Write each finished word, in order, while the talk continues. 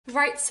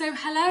Right, so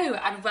hello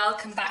and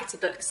welcome back to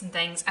Books and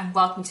Things, and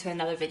welcome to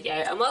another video,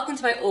 and welcome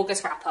to my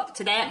August wrap up.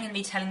 Today I'm going to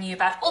be telling you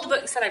about all the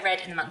books that I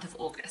read in the month of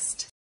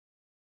August.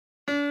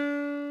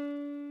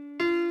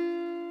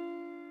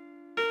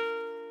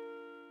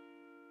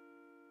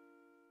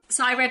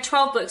 So I read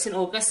 12 books in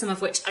August, some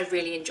of which I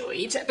really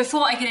enjoyed.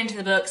 Before I get into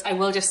the books, I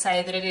will just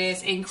say that it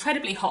is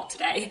incredibly hot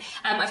today.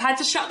 I've had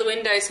to shut the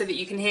window so that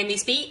you can hear me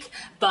speak,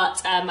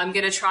 but I'm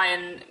going to try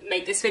and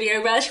make this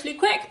video relatively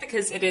quick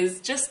because it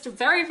is just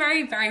very,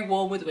 very, very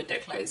warm with the window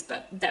closed,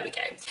 but there we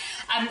go.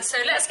 So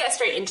let's get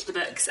straight into the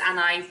books, and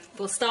I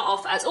will start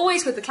off, as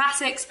always, with the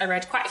classics. I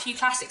read quite a few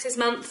classics this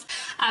month.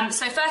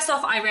 So first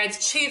off, I read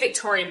 2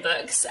 Victorian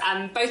books,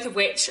 both of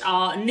which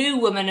are new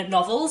woman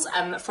novels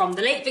from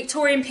the late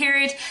Victorian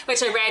period,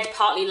 which I read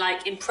partly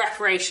like in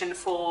preparation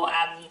for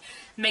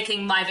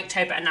making my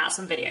Victober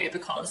announcement video,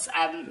 because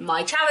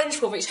my challenge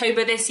for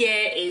Victober this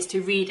year is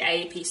to read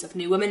a piece of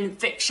new women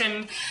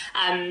fiction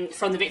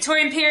from the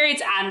Victorian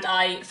period, and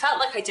I felt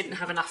like I didn't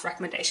have enough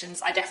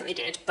recommendations. I definitely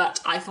did,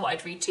 but I thought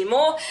I'd read 2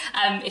 more.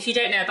 If you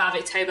don't know about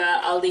Victober,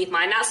 I'll leave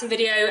my announcement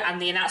video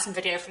and the announcement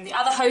video from the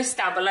other hosts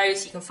down below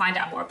so you can find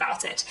out more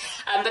about it.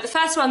 But the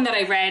first one that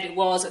I read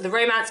was The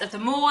Romance of the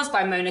Moors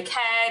by Mona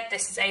Kerr.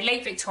 This is a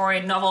late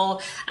Victorian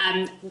novel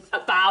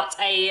about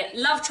a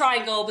love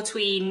triangle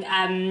between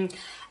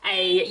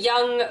a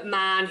young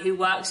man who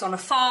works on a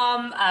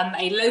farm,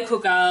 a local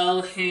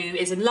girl who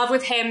is in love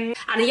with him,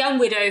 and a young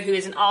widow who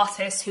is an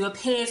artist who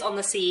appears on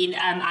the scene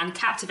and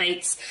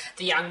captivates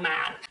the young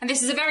man. And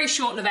this is a very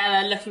short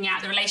novella looking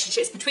at the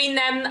relationships between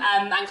them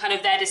and kind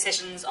of their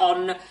decisions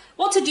on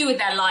what to do with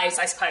their lives,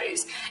 I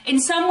suppose. In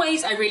some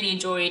ways, I really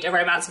enjoyed A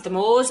Romance of the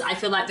Moors. I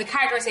feel like the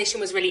characterization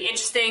was really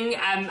interesting,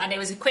 and it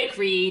was a quick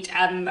read,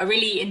 a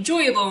really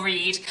enjoyable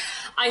read.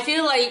 I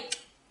feel like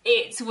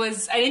it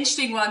was an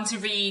interesting one to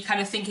read, kind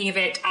of thinking of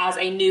it as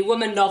a new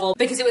woman novel,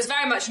 because it was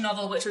very much a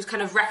novel which was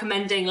kind of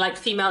recommending like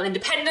female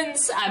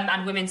independence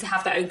and women to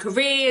have their own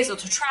careers or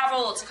to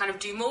travel or to kind of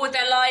do more with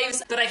their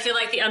lives. But I feel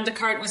like the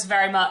undercurrent was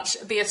very much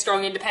be a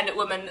strong independent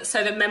woman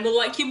so that men will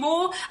like you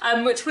more,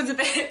 which was a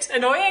bit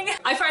annoying.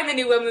 I find the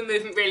new woman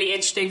movement really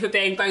interesting for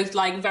being both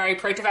like very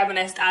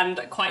proto-feminist and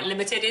quite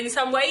limited in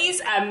some ways,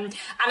 and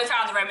I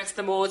found The Romance of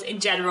the Moors in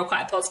general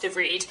quite a positive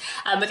read,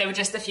 but there were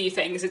just a few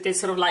things that did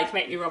sort of like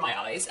make me roll my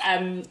eyes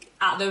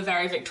at the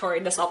very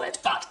Victorianness of it,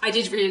 but I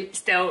did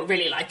still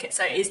really like it,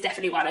 so it is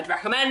definitely one I'd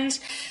recommend.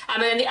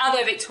 And then the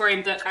other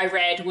Victorian book I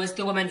read was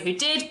The Woman Who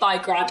Did by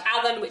Grant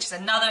Allen, which is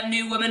another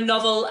new woman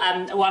novel,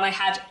 one I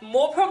had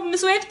more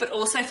problems with but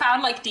also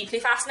found like deeply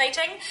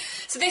fascinating.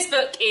 So this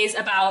book is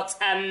about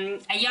a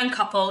young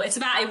couple. It's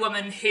about a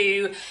woman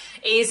who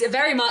is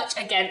very much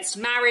against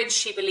marriage.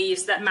 She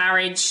believes that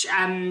marriage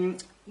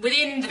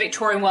within the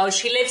Victorian world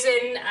she lives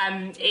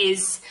in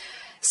is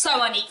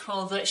so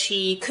unequal that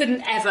she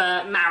couldn't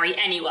ever marry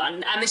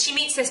anyone. And she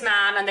meets this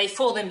man and they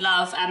fall in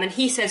love, and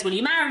he says, "Will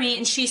you marry me?"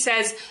 And she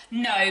says,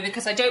 "No,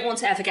 because I don't want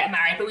to ever get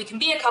married, but we can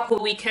be a couple,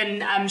 we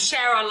can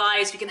share our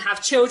lives, we can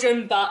have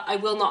children, but I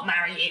will not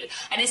marry you."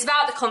 And it's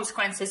about the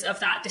consequences of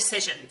that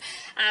decision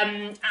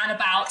and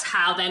about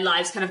how their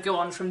lives kind of go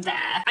on from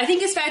there. I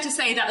think it's fair to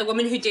say that The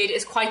Woman Who Did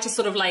is quite a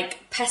sort of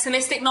like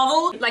pessimistic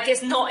novel. Like,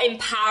 it's not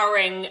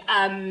empowering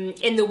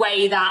in the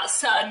way that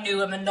certain new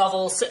women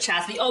novels such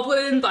as The Odd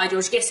Woman by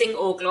George Gissing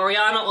or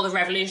Gloriana or The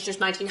Revolution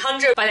of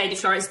 1900 by Lady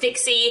Florence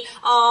Dixie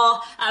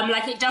are.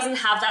 Like, it doesn't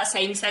have that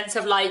same sense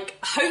of like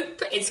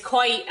hope. It's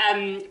quite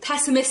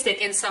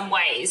pessimistic in some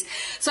ways.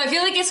 So I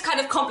feel like it's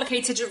kind of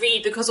complicated to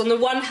read because on the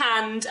one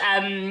hand,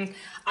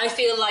 I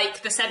feel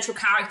like the central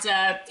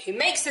character who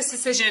makes this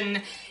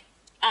decision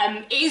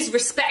is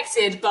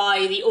respected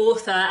by the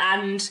author,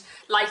 and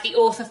like the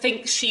author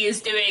thinks she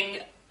is doing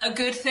a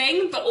good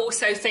thing, but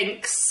also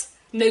thinks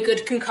no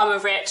good can come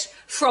of it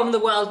from the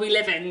world we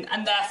live in,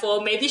 and therefore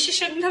maybe she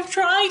shouldn't have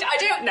tried. I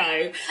don't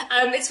know.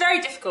 It's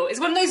very difficult. It's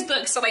one of those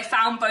books that I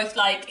found both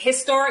like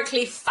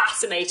historically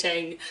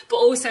fascinating, but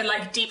also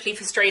like deeply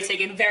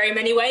frustrating in very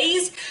many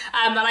ways,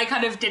 and I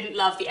kind of didn't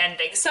love the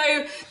ending. So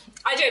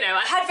I don't know,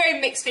 I had very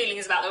mixed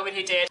feelings about The Woman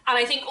Who Did. And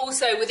I think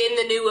also within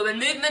the new woman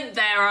movement,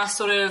 there are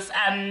sort of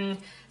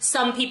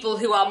some people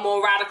who are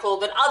more radical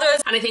than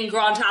others. And I think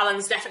Grant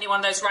Allen's definitely one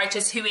of those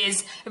writers who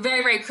is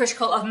very, very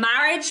critical of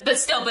marriage, but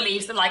still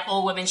believes that like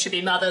all women should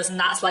be mothers and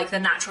that's like the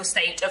natural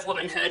state of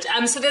womanhood.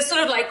 So there's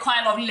sort of like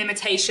quite a lot of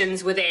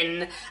limitations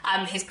within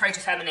his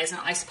proto-feminism,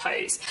 I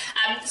suppose.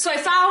 So I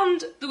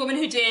found The Woman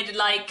Who Did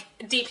like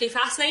deeply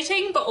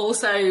fascinating, but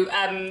also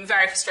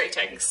very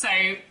frustrating. So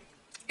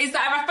is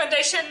that a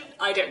recommendation?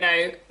 I don't know.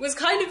 It was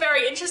kind of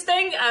very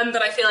interesting,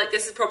 but I feel like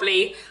this is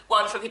probably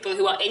one for people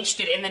who are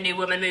interested in the new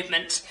woman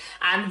movement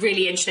and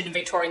really interested in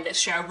Victorian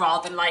literature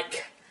rather than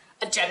like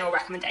a general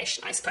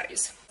recommendation, I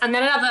suppose. And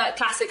then another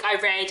classic I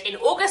read in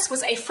August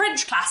was a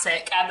French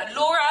classic,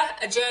 Laura,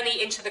 A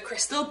Journey into the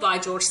Crystal by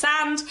George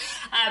Sand.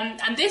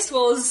 And this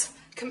was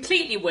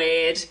completely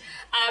weird.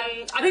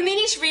 I've been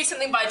meaning to read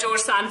something by George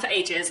Sand for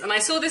ages, and I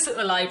saw this at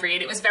the library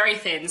and it was very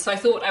thin, so I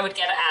thought I would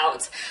get it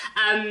out.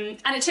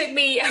 And it took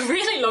me a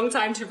really long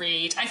time to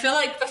read. I feel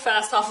like the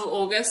first half of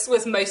August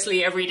was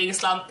mostly a reading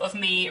slump of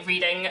me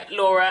reading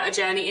Laura, A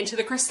Journey into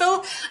the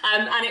Crystal,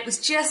 and it was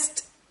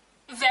just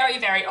very,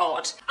 very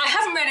odd. I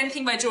haven't read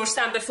anything by George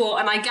Sand before,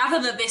 and I gather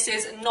that this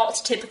is not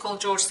typical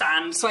George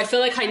Sand, so I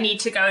feel like I need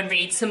to go and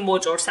read some more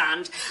George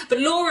Sand. But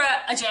Laura,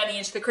 A Journey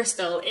into the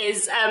Crystal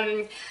is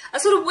a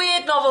sort of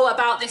weird novel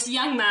about this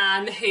young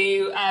man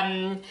who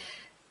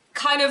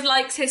kind of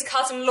likes his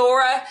cousin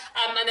Laura,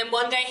 and then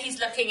one day he's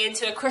looking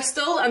into a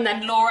crystal, and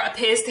then Laura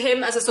appears to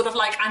him as a sort of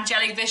like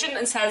angelic vision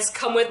and says,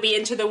 "Come with me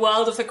into the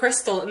world of the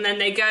crystal," and then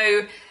they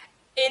go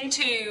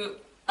into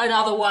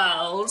another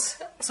world,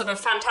 sort of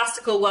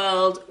fantastical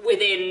world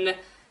within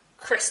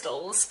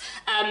crystals.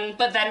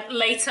 But then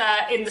later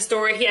in the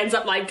story he ends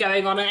up like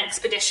going on an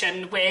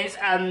expedition with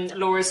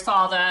Laura's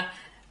father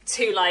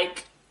to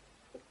like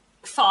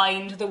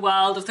find the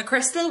world of the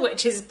crystal,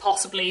 which is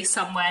possibly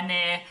somewhere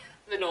near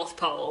the North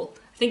Pole.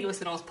 I think it was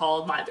the North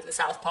Pole, it might have been the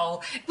South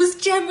Pole. It was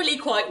generally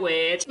quite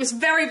weird. It was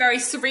very, very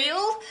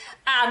surreal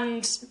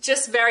and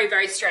just very,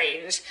 very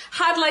strange.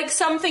 Had like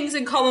some things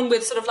in common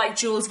with sort of like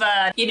Jules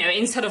Verne, you know,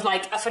 in sort of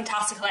like a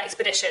fantastical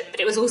expedition, but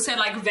it was also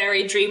like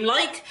very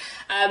dreamlike.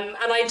 And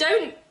I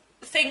don't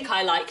think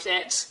I liked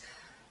it,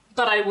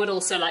 but I would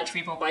also like to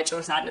read more by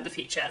George Sand in the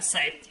future, so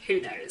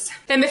who knows.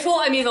 Then before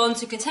I move on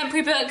to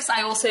contemporary books,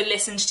 I also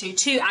listened to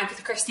 2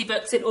 Agatha Christie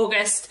books in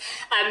August.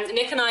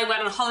 Nick and I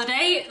went on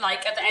holiday,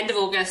 like at the end of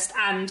August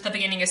and the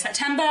beginning of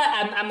September,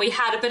 and we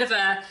had a bit of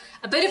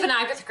an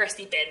Agatha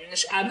Christie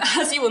binge,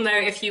 as you will know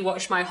if you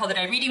watch my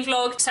holiday reading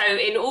vlog. So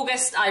in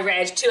August I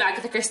read 2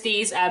 Agatha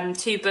Christie's,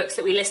 2 books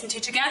that we listened to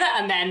together,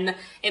 and then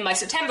in my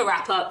September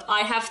wrap-up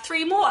I have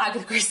 3 more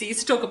Agatha Christie's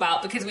to talk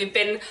about because we've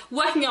been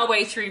working our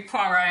way through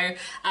Poirot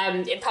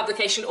in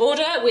publication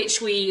order,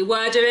 which we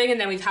were doing, and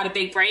then we've had a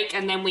big break,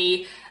 and then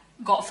we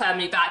got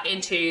firmly back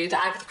into the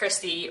Agatha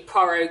Christie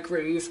Poirot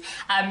groove.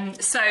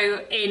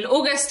 So in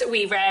August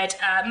we read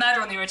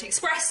Murder on the Orient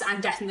Express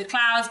and Death in the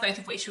Clouds, both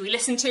of which we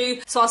listened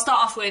to. So I'll start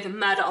off with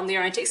Murder on the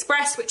Orient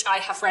Express, which I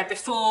have read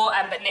before,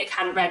 but Nick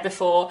hadn't read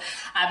before.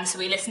 So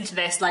we listened to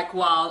this like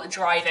while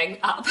driving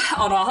up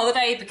on our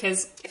holiday,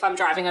 because if I'm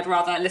driving I'd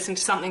rather listen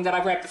to something that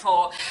I've read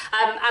before.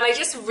 And I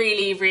just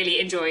really, really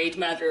enjoyed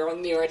Murder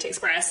on the Orient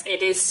Express.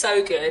 It is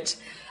so good.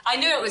 I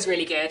knew it was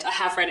really good, I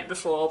have read it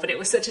before, but it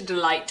was such a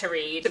delight to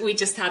read. We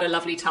just had a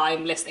lovely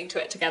time listening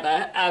to it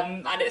together,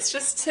 and it's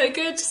just so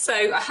good, so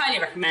I highly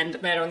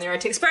recommend Murder on the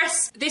Orient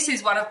Express. This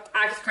is one of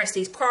Agatha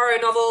Christie's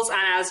Poirot novels, and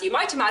as you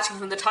might imagine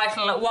from the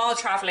title, while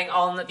travelling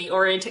on the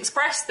Orient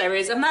Express there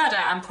is a murder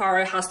and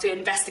Poirot has to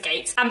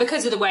investigate. And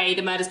because of the way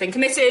the murder's been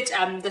committed,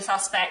 the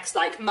suspects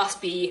like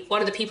must be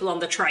one of the people on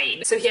the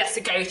train. So he has to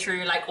go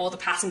through like all the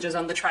passengers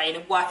on the train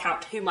and work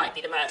out who might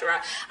be the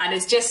murderer, and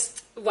it's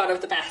just one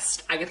of the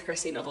best Agatha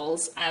Christie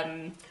novels.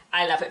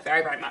 I love it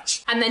very, very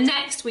much. And then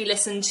next we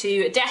listen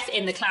to Death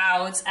in the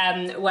Clouds,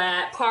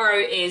 where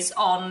Poirot is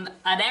on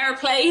an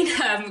aeroplane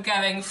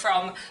going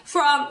from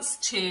France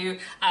to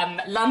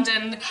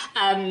London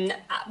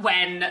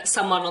when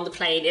someone on the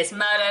plane is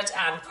murdered,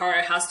 and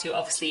Poirot has to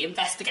obviously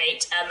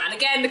investigate. And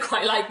again,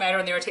 quite like Murder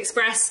on the Orient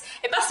Express,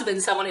 it must have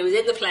been someone who was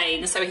in the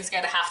plane, so he's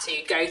going to have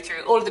to go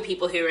through all of the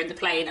people who are in the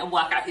plane and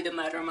work out who the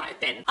murderer might have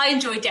been. I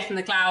enjoyed Death in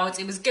the Clouds.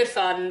 It was good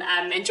fun,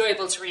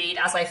 enjoyable to read,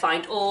 as I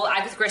find all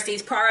Agatha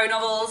Christie's Poirot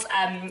novels.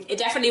 It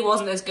definitely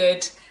wasn't as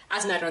good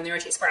as Murder on the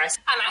Orient Express.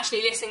 I'm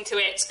actually listening to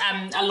it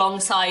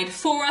alongside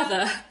 4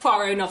 other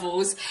Poirot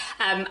novels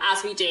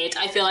as we did.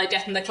 I feel like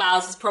Death in the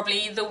Clouds is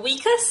probably the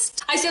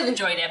weakest. I still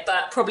enjoyed it,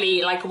 but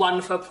probably like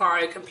one for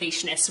Poirot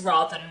completionists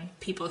rather than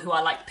people who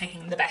are like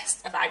picking the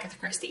best of Agatha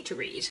Christie to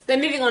read.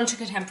 Then moving on to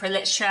contemporary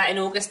literature, in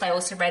August I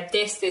also read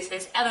this. This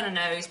is Elena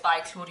Knows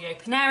by Claudio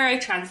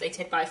Pinheiro,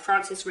 translated by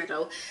Francis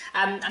Riddle.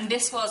 And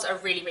this was a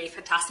really, really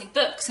fantastic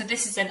book. So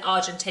this is an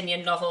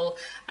Argentinian novel,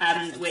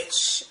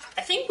 which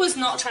I think was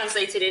not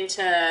translated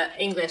into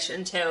English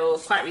until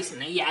quite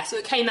recently. Yeah, so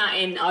it came out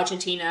in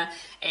Argentina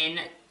in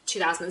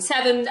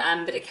 2007,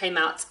 but it came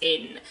out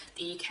in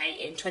the UK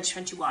in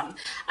 2021.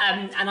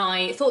 And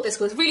I thought this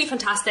was really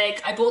fantastic.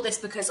 I bought this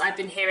because I've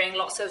been hearing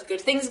lots of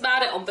good things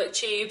about it on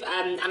BookTube,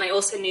 and I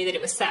also knew that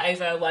it was set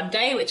over one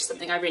day, which is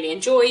something I really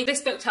enjoy.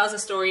 This book tells the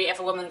story of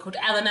a woman called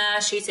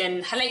Elena. She's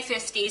in her late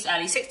 50s,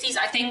 early 60s,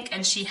 I think,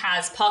 and she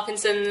has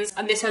Parkinson's,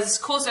 and this has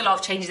caused a lot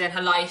of changes in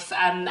her life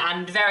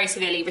and very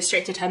severely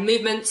restricted her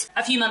movement.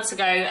 A few months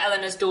ago,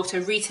 Elena's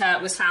daughter Rita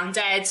was found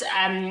dead,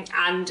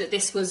 and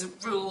this was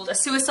ruled a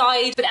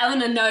suicide, but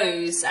Elena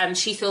knows,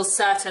 she feels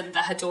certain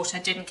that her daughter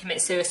didn't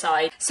commit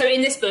suicide. So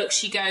in this book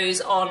she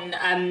goes on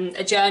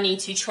a journey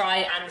to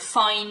try and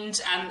find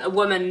a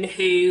woman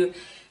who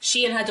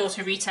she and her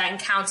daughter Rita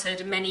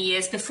encountered many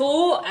years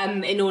before,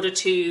 in order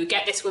to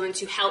get this woman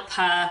to help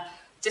her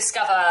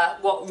discover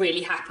what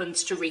really happened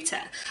to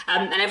Rita.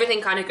 And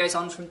everything kind of goes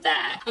on from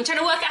there. I'm trying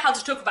to work out how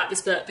to talk about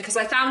this book because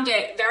I found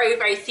it very,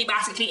 very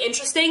thematically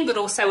interesting, but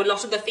also a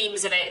lot of the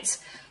themes of it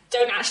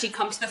don't actually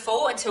come to the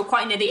fore until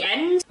quite near the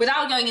end.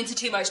 Without going into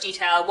too much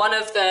detail, one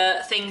of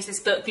the things this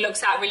book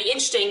looks at really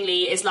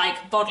interestingly is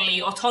like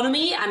bodily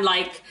autonomy and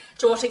like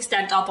to what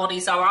extent our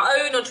bodies are our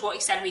own or to what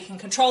extent we can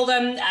control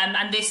them.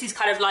 And this is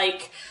kind of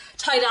like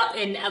tied up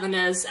in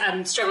Elena's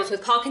struggles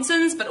with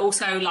Parkinson's, but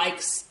also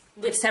like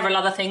with several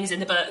other things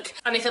in the book.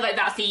 And I feel like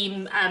that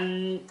theme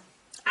and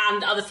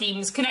other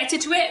themes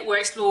connected to it were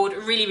explored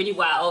really, really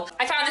well.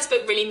 I found this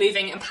book really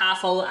moving and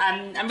powerful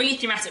and really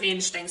thematically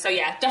interesting, so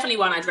yeah, definitely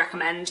one I'd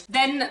recommend.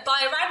 Then,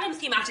 by a random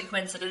thematic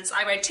coincidence,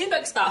 I read 2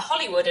 books about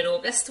Hollywood in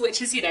August,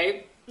 which is, you know,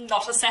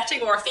 not a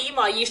setting or a theme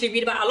I usually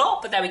read about a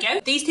lot, but there we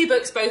go. These 2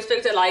 books both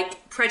looked at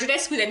like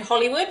prejudice within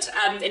Hollywood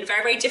in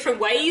very, very different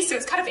ways, so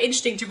it's kind of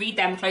interesting to read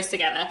them close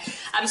together.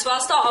 So I'll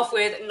start off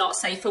with Not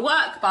Safe for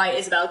Work by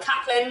Isabel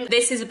Kaplan.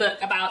 This is a book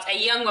about a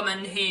young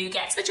woman who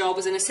gets a job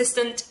as an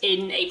assistant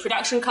in a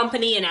production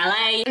company in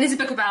LA. And it's a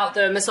book about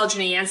the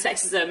misogyny and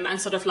sexism and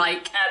sort of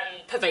like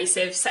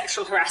pervasive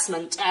sexual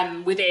harassment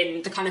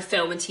within the kind of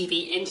film and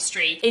TV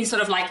industry in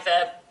sort of like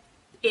the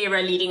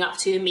era leading up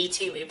to the Me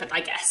Too movement, I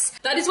guess.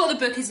 That is what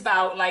the book is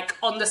about, like,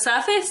 on the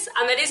surface,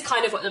 and that is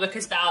kind of what the book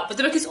is about, but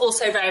the book is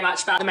also very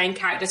much about the main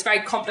character's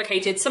very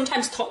complicated,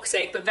 sometimes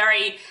toxic, but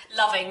very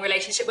loving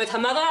relationship with her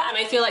mother, and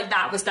I feel like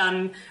that was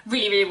done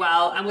really, really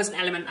well, and was an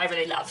element I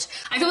really loved.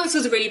 I thought this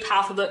was a really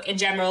powerful book in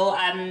general,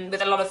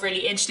 with a lot of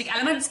really interesting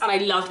elements, and I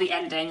loved the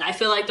ending. I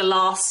feel like the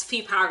last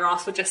few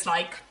paragraphs were just,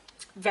 like,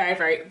 very,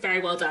 very, very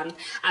well done.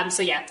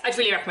 So yeah, I'd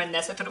really recommend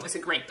this. I thought it was a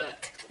great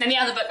book. Then the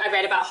other book I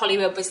read about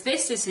Hollywood was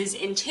this. This is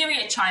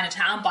Interior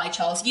Chinatown by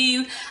Charles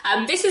Yu.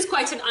 This is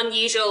quite an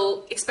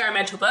unusual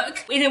experimental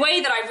book in a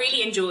way that I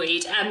really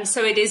enjoyed.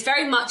 So it is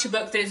very much a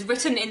book that is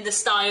written in the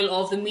style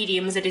of the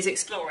mediums it is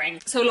exploring.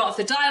 So a lot of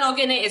the dialogue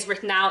in it is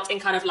written out in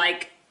kind of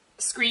like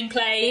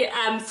screenplay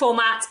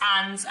format,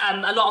 and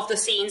a lot of the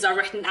scenes are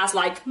written as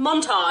like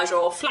montage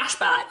or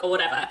flashback or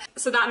whatever.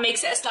 So that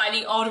makes it a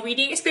slightly odd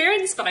reading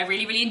experience, but I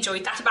really, really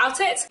enjoyed that about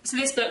it. So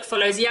this book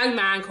follows a young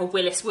man called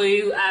Willis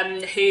Wu,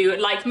 who,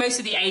 like most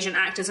of the Asian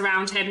actors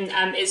around him,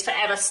 is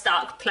forever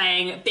stuck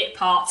playing bit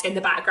parts in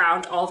the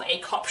background of a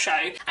cop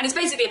show. And it's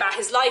basically about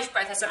his life,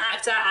 both as an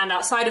actor and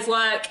outside of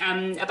work,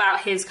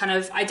 about his kind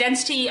of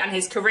identity and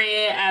his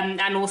career,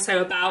 and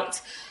also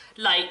about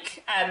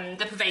like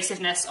the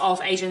pervasiveness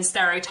of Asian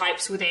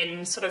stereotypes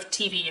within sort of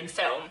TV and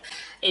film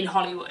in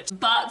Hollywood.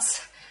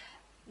 But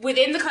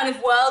within the kind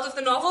of world of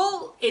the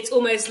novel, it's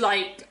almost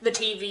like the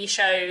TV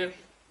show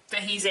that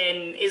he's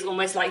in is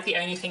almost like the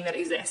only thing that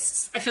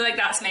exists. I feel like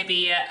that's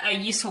maybe a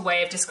useful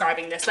way of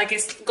describing this. Like,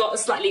 it's got a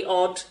slightly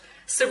odd,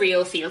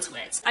 surreal feel to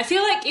it. I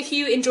feel like if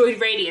you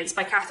enjoyed Radiance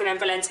by Catherine M.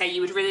 Valente,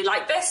 you would really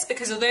like this,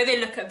 because although they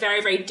look at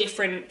very, very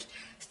different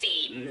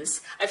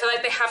themes, I feel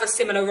like they have a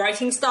similar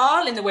writing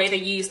style in the way they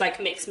use like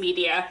mixed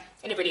media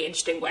in a really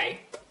interesting way.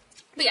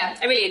 But yeah,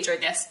 I really enjoyed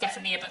this.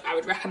 Definitely a book I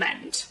would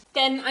recommend.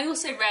 Then I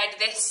also read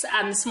this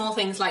Small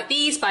Things Like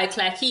These by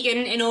Claire Keegan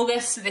in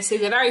August. This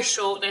is a very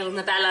short little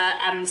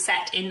novella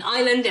set in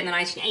Ireland in the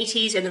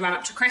 1980s in the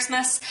run-up to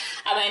Christmas.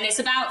 And it's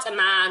about a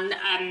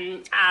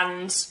man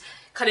and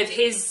kind of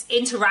his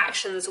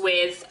interactions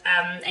with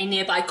a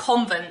nearby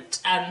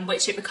convent,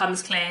 which it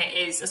becomes clear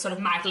is a sort of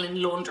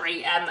Magdalene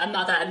Laundry, a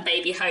mother and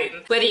baby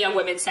home, where the young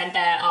women sent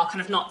there are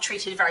kind of not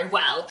treated very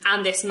well.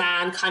 And this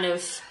man kind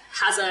of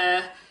has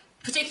a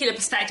particular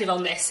perspective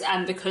on this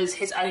because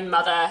his own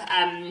mother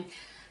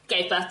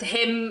gave birth to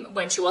him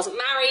when she wasn't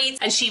married,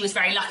 and she was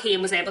very lucky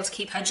and was able to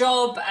keep her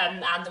job,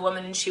 and the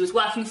woman she was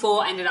working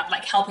for ended up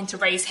like helping to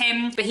raise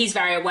him, but he's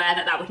very aware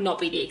that that would not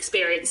be the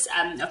experience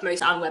of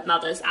most unwed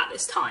mothers at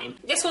this time.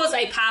 This was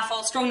a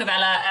powerful, strong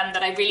novella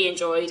that I really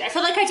enjoyed. I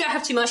feel like I don't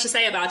have too much to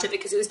say about it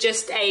because it was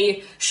just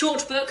a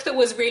short book that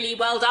was really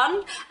well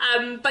done,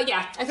 but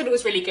yeah, I thought it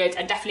was really good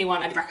and definitely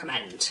one I'd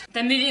recommend.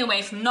 Then moving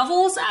away from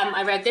novels,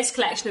 I read this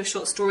collection of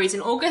short stories in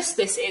August.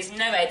 This is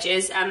No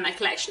Edges, a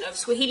collection of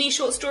Swahili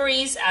short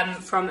stories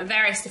from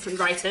various different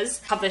writers,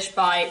 published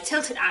by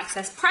Tilted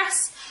Access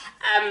Press.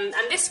 And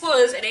this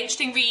was an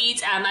interesting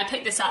read. I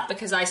picked this up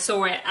because I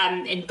saw it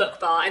in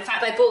Book Bar. In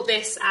fact, I bought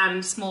this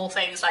and Small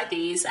Things Like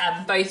These,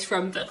 both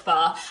from Book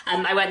Bar.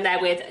 I went there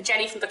with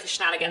Jenny from Bookish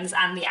Shenanigans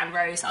and Leanne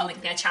Rose. I'll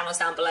link their channels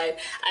down below.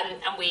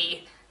 And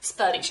we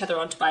spurred each other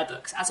on to buy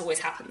books, as always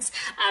happens.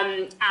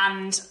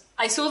 And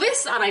I saw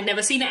this and I'd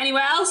never seen it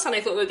anywhere else, and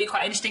I thought it would be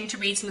quite interesting to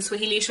read some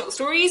Swahili short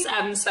stories,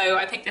 so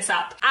I picked this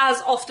up.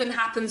 As often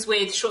happens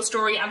with short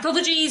story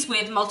anthologies,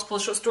 with multiple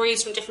short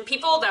stories from different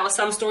people, there were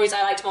some stories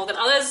I liked more than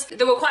others.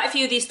 There were quite a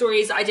few of these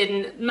stories I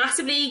didn't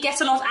massively get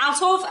a lot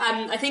out of.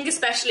 I think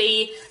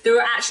especially there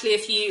were actually a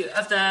few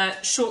of the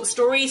short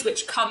stories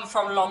which come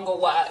from longer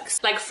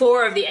works. Like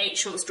 4 of the 8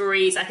 short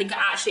stories I think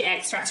are actually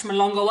extracts from a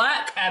longer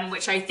work,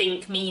 which I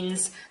think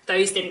means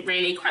those didn't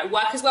really quite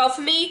work as well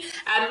for me.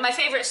 My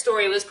favourite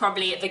story was probably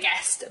probably The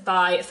Guest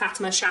by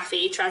Fatima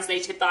Shafi,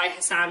 translated by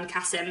Hassan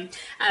Kassim.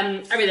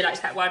 I really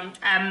liked that one.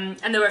 And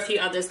there were a few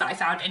others that I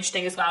found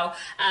interesting as well.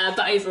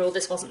 But overall,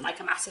 this wasn't like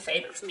a massive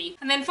favourite for me.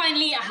 And then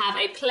finally, I have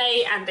a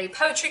play and a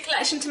poetry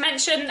collection to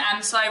mention.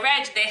 So I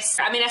read this,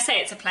 I mean, I say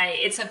it's a play.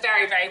 It's a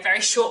very, very,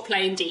 very short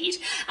play indeed.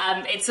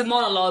 It's a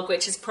monologue,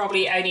 which is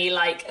probably only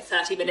like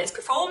 30 minutes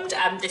performed.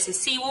 This is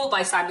Seawall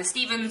by Simon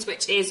Stevens,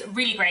 which is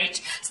really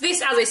great. So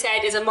this, as I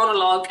said, is a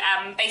monologue.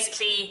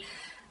 Basically,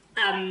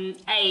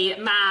 a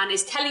man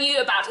is telling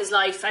you about his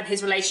life and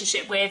his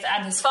relationship with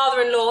his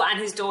father-in-law and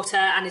his daughter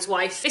and his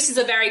wife. This is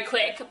a very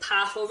quick,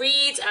 powerful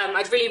read.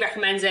 I'd really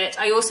recommend it.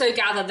 I also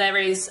gather there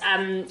is,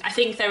 I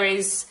think there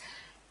is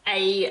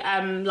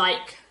a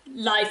like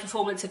live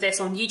performance of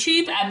this on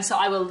YouTube, so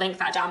I will link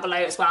that down below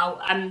as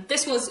well.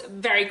 This was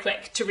very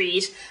quick to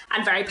read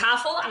and very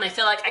powerful, and I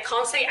feel like I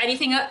can't say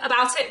anything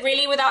about it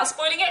really without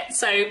spoiling it,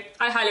 so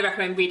I highly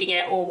recommend reading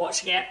it or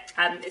watching it.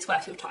 It's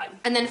worth your time.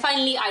 And then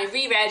finally, I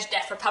reread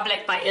Deaf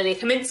Republic by Ilya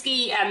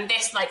Kaminsky.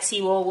 This, like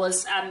Seawall,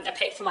 was a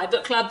pick for my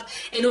book club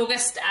in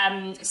August,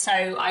 so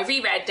I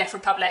reread Deaf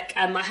Republic.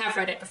 I have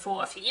read it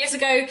before a few years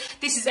ago.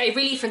 This is a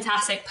really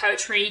fantastic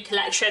poetry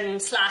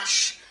collection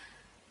slash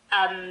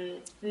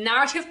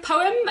narrative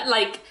poem.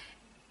 Like,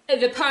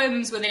 the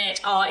poems within it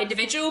are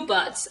individual,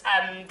 but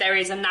there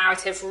is a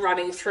narrative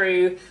running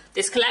through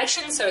this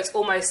collection, so it's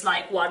almost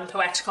like one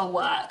poetical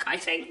work, I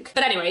think.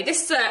 But anyway,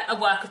 this is a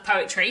work of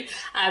poetry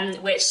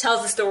which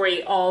tells the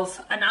story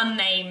of an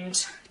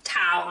unnamed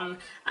town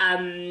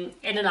in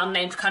an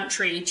unnamed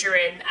country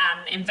during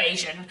an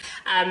invasion,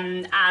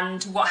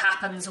 and what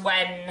happens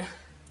when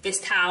this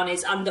town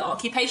is under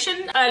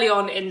occupation. Early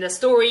on in the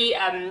story,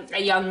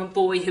 a young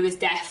boy who is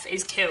deaf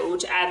is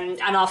killed, and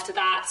after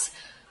that,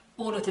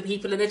 all of the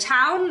people in the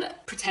town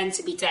pretend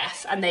to be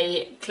deaf, and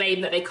they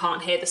claim that they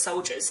can't hear the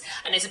soldiers.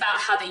 And it's about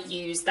how they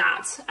use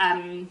that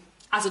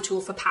as a tool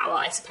for power,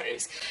 I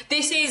suppose.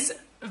 This is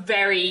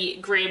very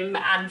grim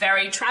and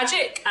very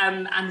tragic,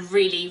 and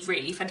really,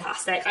 really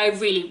fantastic. I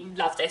really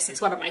love this.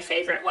 It's one of my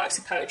favourite works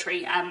of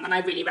poetry, and I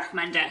really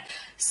recommend it.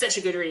 Such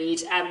a good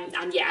read,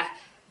 and yeah,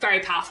 very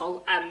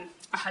powerful.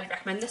 I highly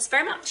recommend this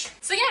very much.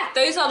 So yeah,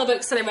 those are the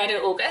books that I read in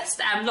August.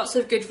 Lots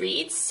of good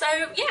reads. So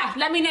yeah,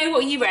 let me know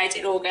what you read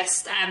in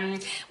August.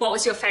 What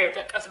was your favourite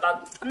book of the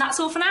month? And that's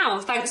all for now.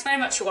 Thanks very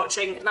much for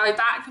watching, and I'll be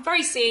back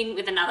very soon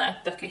with another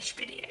bookish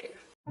video.